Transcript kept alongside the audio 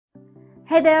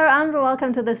Hey there and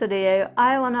welcome to this video.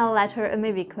 I want to letter a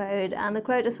movie quote, and the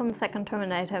quote is from the second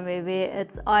Terminator movie.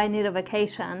 It's "I need a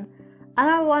vacation," and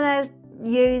I want to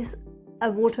use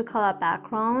a watercolor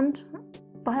background,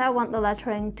 but I want the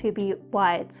lettering to be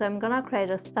white. So I'm gonna create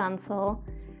a stencil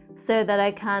so that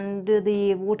I can do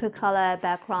the watercolor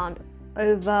background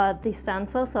over the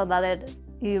stencil so that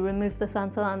you remove the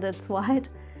stencil and it's white.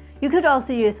 You could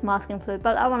also use masking fluid,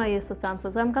 but I want to use the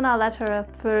stencil. So I'm gonna letter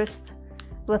first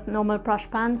with normal brush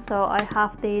pen. So I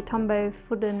have the Tombow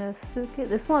Fudenosuke,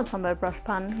 the small Tombow brush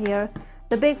pen here,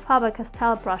 the big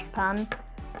Faber-Castell brush pen,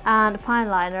 and a fine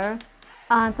liner.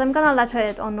 And so I'm gonna letter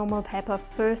it on normal paper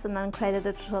first and then create a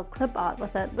digital clip art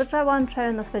with it, which I won't show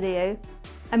in this video.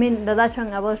 I mean, the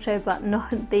lettering I will show, but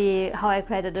not how I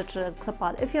create a digital clip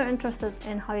art. If you're interested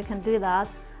in how you can do that,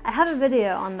 I have a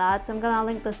video on that, so I'm gonna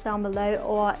link this down below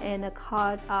or in a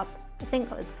card up. I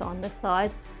think it's on this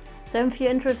side. So if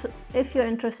you're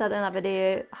interested in a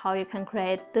video how you can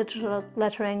create digital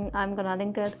lettering, I'm gonna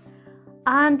link it.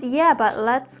 And yeah, but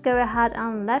let's go ahead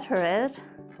and letter it.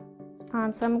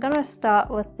 And so I'm gonna start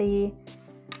with the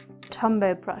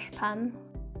Tombow brush pen.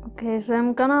 Okay, so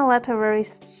I'm gonna letter very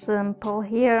simple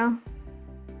here.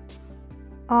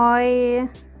 And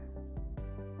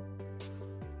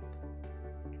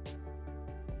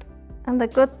the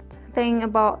good thing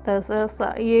about this is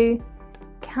that you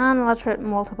can letter it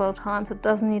multiple times. It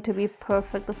doesn't need to be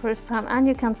perfect the first time, and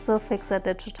you can still fix it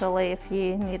digitally if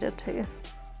you needed to.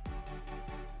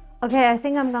 Okay, I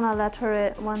think I'm gonna letter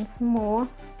it once more.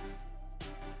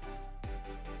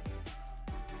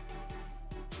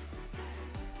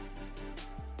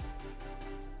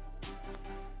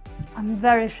 I'm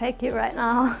very shaky right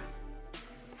now.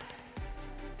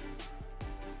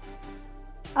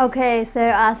 Okay, so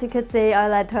as you could see, I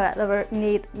lettered the word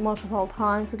 "need" multiple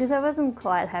times because I wasn't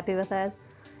quite happy with it.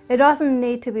 It doesn't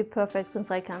need to be perfect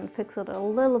since I can fix it a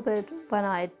little bit when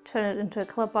I turn it into a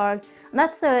clip art. And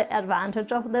that's the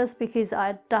advantage of this, because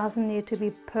it doesn't need to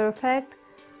be perfect.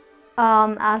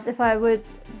 As if I would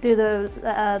do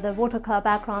the watercolor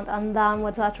background and then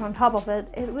would letter on top of it,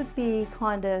 it would be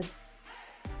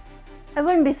it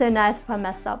wouldn't be so nice if I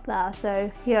messed up there.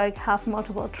 So here I have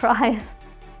multiple tries.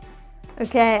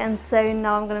 Okay, and so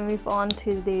now I'm going to move on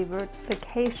to the word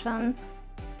vacation.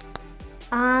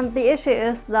 And the issue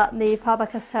is that the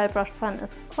Faber-Castell brush pen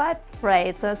is quite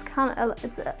frayed, so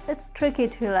it's tricky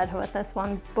to letter with this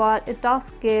one, but it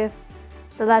does give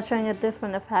the lettering a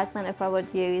different effect than if I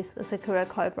would use a Sakura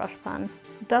Koi brush pen.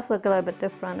 It does look a little bit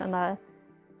different, and I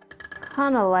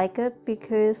kind of like it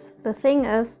because the thing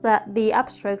is that the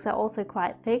upstrokes are also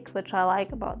quite thick, which I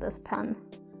like about this pen.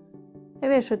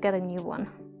 Maybe I should get a new one.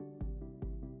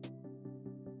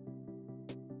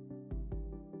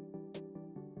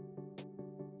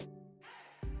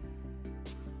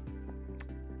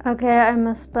 Okay, I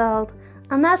misspelled.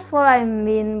 And that's what I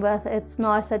mean with it's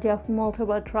nice that you have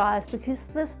multiple tries, because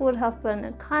this would have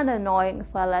been kind of annoying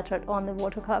if I lettered on the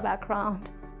watercolor background.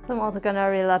 So I'm also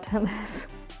gonna re-letter this.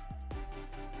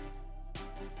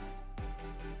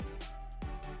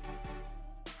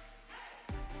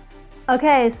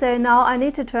 Okay, so now I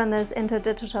need to turn this into a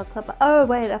digital clip. Oh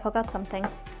wait, I forgot something.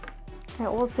 I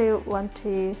also want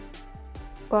to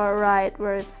write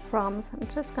where it's from, so I'm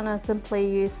just gonna simply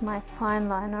use my fine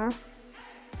liner.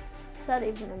 Is that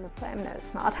even in the frame? No,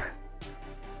 it's not.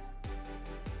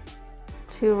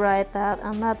 To write that,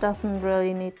 and that doesn't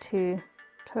really need to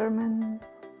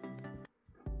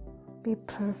be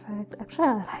perfect. Actually,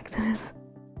 I like this.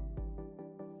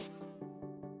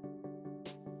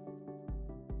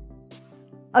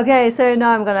 Okay, so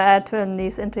now I'm gonna turn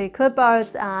these into clip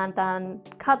arts and then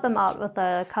cut them out with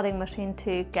the cutting machine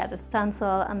to get a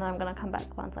stencil, and then I'm gonna come back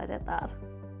once I did that.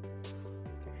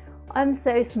 I'm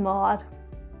so smart.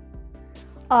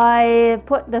 I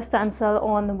put the stencil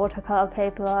on the watercolor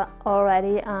paper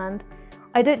already, and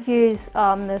I did use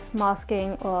this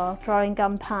masking or drawing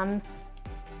gum pen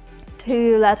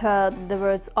to letter the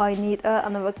words "I need a,"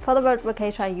 and for the word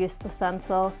vacation I used the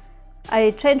stencil.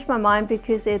 I changed my mind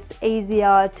because it's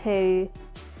easier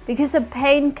because the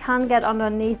paint can get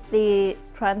underneath the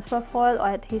transfer foil or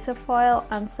adhesive foil,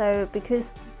 and so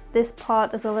because this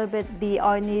part is a little bit, the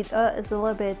 "I need a" is a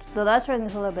little bit, the lettering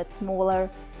is a little bit smaller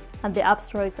and the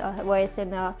upstrokes are way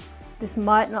thinner, this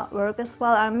might not work as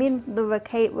well. I mean, the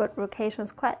word vacation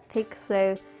is quite thick,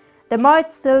 so there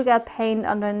might still get paint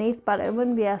underneath, but it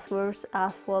wouldn't be as worse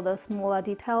as for the smaller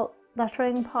detail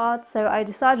lettering part. So I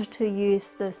decided to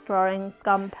use this drawing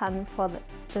gum pen for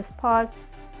this part,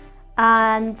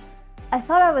 and I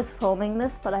thought I was filming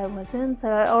this, but I wasn't, so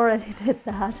I already did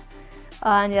that.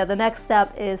 And yeah, the next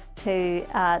step is to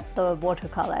add the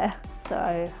watercolor, so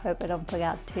I hope I don't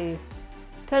forget to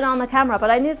turn on the camera,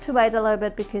 but I need to wait a little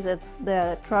bit because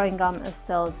the drawing gum is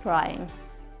still drying.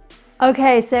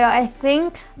 Okay, so I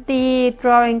think the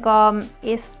drawing gum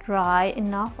is dry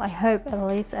enough. I hope, at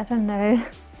least. I don't know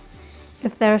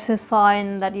if there's a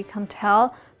sign that you can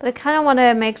tell, but I kind of want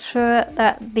to make sure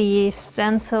that the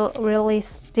stencil really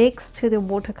sticks to the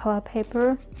watercolor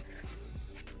paper,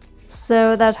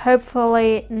 so that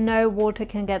hopefully no water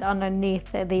can get underneath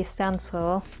the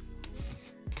stencil.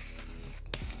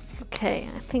 Okay,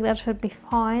 I think that should be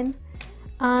fine.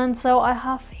 And so I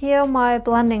have here my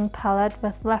blending palette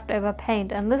with leftover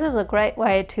paint, and this is a great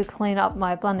way to clean up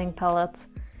my blending palettes.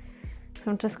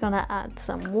 So I'm just gonna add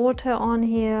some water on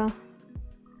here.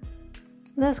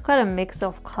 There's quite a mix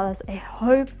of colors. I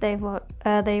hope they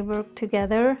work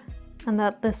together and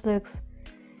that this looks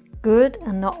good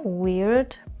and not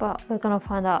weird, but we're gonna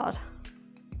find out.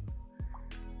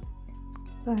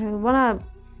 So I wanna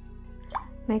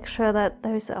make sure that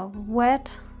those are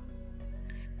wet.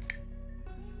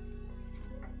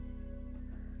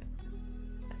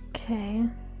 Okay,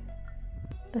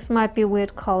 this might be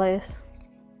weird colors.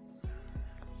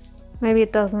 Maybe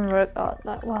it doesn't work out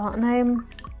that well, and I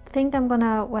think I'm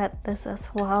gonna wet this as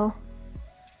well.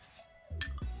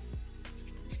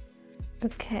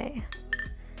 Okay,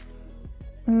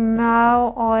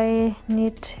 now I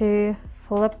need to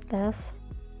flip this.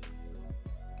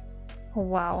 Oh,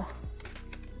 wow.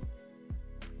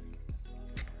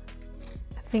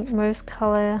 I think most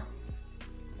color.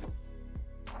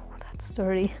 Oh, that's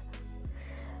dirty.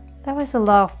 There was a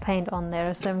lot of paint on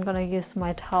there, so I'm gonna use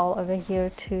my towel over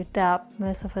here to dab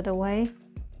most of it away.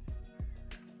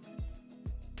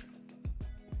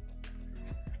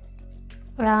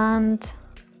 And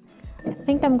I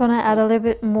think I'm gonna add a little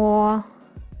bit more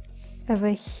over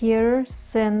here,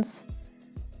 since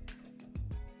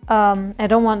I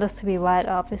don't want this to be white,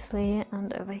 obviously,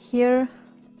 and over here.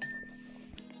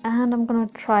 And I'm gonna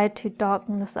try to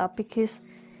darken this up, because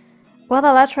what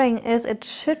the lettering is, it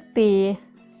should be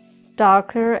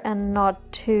darker and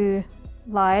not too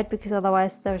light, because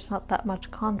otherwise there's not that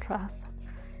much contrast.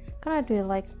 I'm gonna do it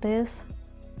like this.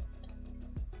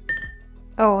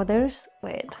 Oh,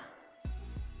 wait.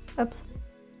 Oops.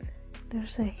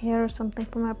 There's a hair or something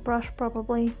from my brush,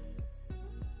 probably.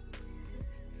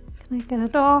 Can I get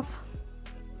it off?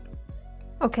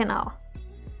 Okay, now.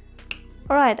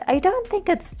 Alright, I don't think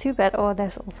it's too bad. Oh,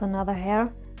 there's also another hair.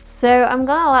 So I'm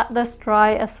gonna let this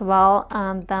dry as well,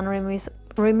 and then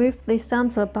remove the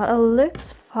stencil, but it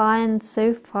looks fine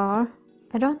so far.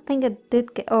 I don't think it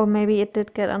did get, oh, maybe it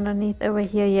did get underneath over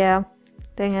here. Yeah,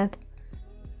 dang it.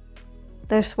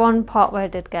 There's one part where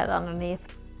it did get underneath,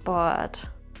 but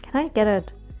can I get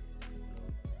it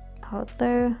out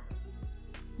there?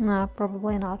 No,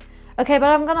 probably not. Okay, but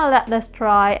I'm gonna let this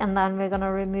dry, and then we're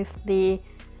gonna remove the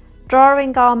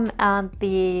drawing gum and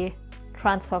the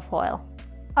transfer foil.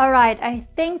 Alright, I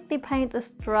think the paint is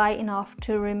dry enough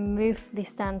to remove the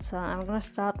stencil. I'm gonna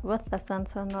start with the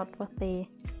stencil, not with the...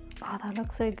 Oh, that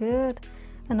looks so good.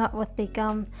 And not with the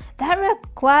gum. That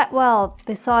worked quite well,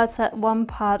 besides that one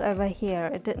part over here.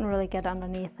 It didn't really get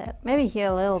underneath it. Maybe here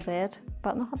a little bit,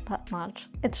 but not that much.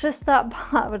 It's just that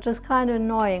part which is kind of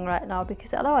annoying right now,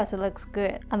 because otherwise it looks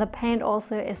good. And the paint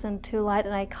also isn't too light,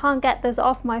 and I can't get this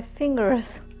off my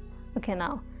fingers. Okay,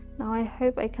 now I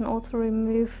hope I can also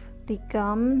remove the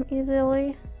gum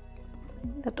easily.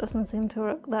 That doesn't seem to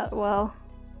work that well,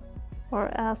 or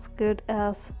as good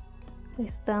as the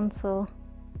stencil.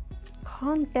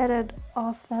 Can't get it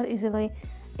off that easily.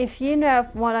 If you know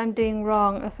what I'm doing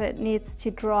wrong, if it needs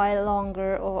to dry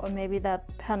longer, or maybe that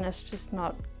pen is just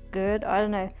not good, I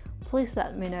don't know, please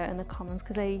let me know in the comments,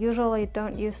 because I usually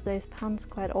don't use those pens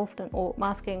quite often, or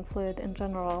masking fluid in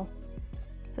general.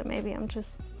 So maybe I'm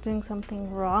just doing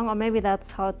something wrong, or maybe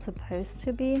that's how it's supposed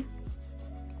to be.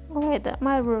 Oh wait, that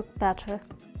might work better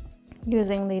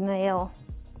using the nail.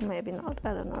 Maybe not,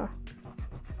 I don't know.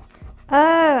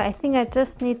 Oh, I think I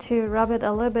just need to rub it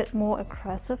a little bit more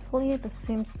aggressively. This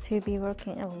seems to be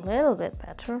working a little bit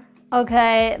better.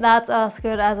 Okay, that's as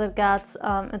good as it gets.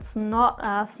 It's not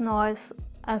as nice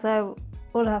as I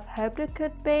would have hoped it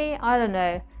could be. I don't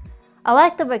know. I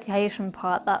like the vacation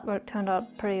part, that work turned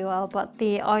out pretty well, but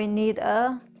the I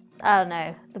don't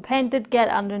know. The paint did get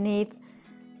underneath,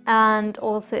 and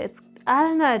also I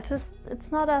don't know,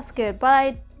 it's not as good, but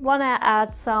I want to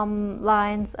add some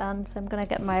lines, and so I'm gonna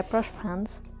get my brush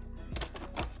pens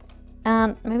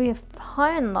and maybe a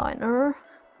fine liner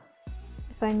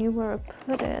if I knew where I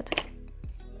put it.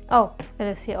 Oh, it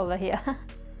is here, over here.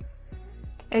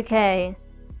 Okay,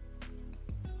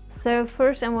 so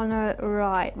first I want to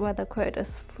write where the quote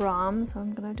is from, so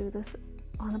I'm gonna do this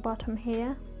on the bottom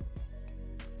here.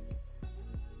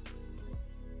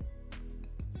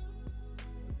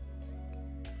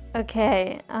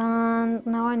 Okay, and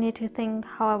now I need to think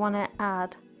how I want to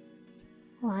add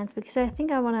lines, because I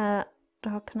think I want to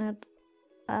darken it,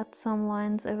 add some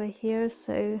lines over here,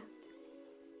 so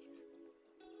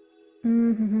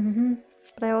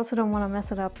but I also don't want to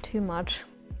mess it up too much.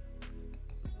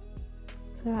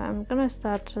 So I'm gonna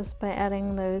start just by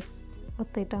adding those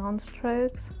with the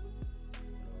downstrokes.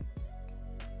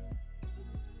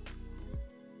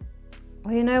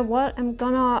 Well, you know what? I'm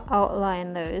gonna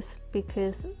outline those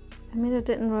because I mean it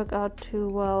didn't work out too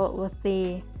well with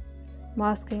the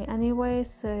masking anyway,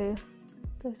 so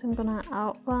those I'm gonna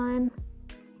outline.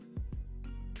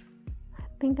 I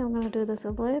think I'm gonna do this a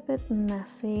little bit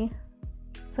messy,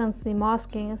 since the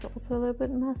masking is also a little bit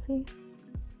messy.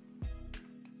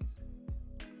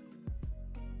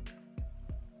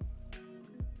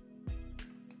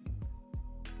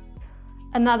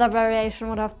 Another variation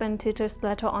would have been to just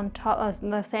letter on top, as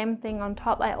the same thing on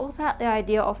top. I also had the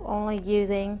idea of only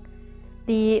using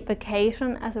the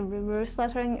vacation as a reverse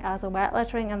lettering, as a wet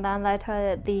lettering, and then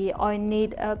letter the I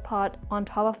need a part on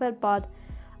top of it, but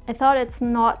I thought it's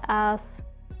not as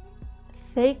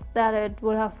thick that it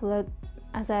would have looked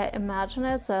as I imagined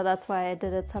it, so that's why I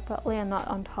did it separately and not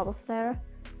on top of there.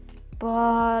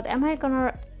 But am I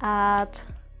gonna add,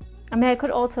 I mean I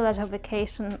could also letter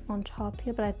vacation on top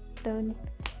here, but I don't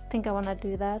think I want to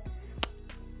do that.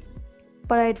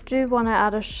 But I do want to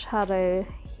add a shadow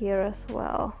here as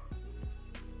well.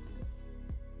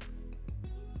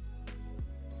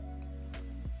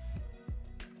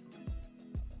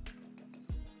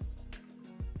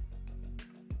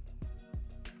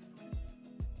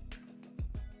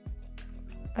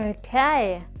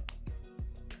 Okay.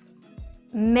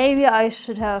 Maybe I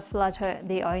should have lettered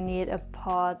the I need a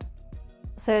part,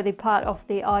 so the part of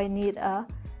the I need a,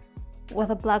 with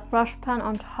a black brush pen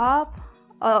on top,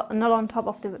 not on top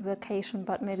of the vacation,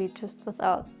 but maybe just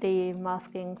without the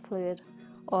masking fluid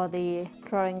or the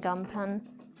drawing gum pen,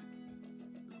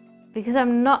 because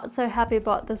I'm not so happy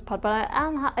about this part, but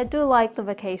I do like the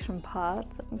vacation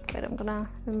part. So wait, I'm gonna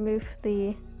remove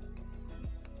the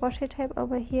washi tape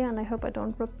over here, and I hope I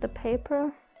don't rip the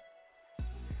paper.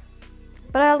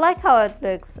 But I like how it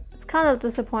looks. It's kind of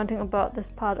disappointing about this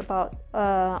part about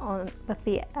with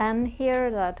the N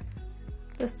here, that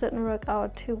this didn't work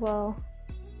out too well.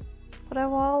 But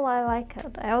overall I like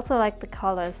it. I also like the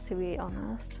colors, to be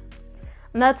honest.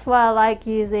 And that's why I like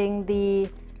using the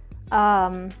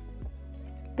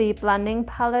blending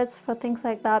palettes for things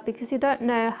like that, because you don't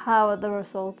know how the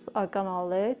results are gonna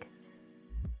look.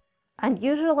 And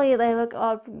usually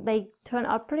they turn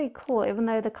out pretty cool, even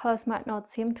though the colors might not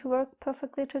seem to work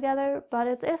perfectly together, but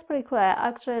it is pretty cool.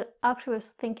 I actually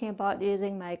was thinking about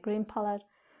using my green palette,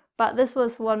 but this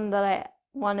was one that I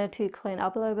wanted to clean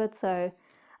up a little bit, so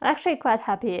I'm actually quite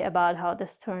happy about how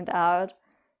this turned out.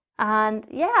 And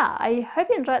yeah, I hope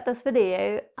you enjoyed this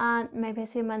video, and maybe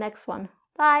see you in my next one.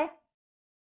 Bye!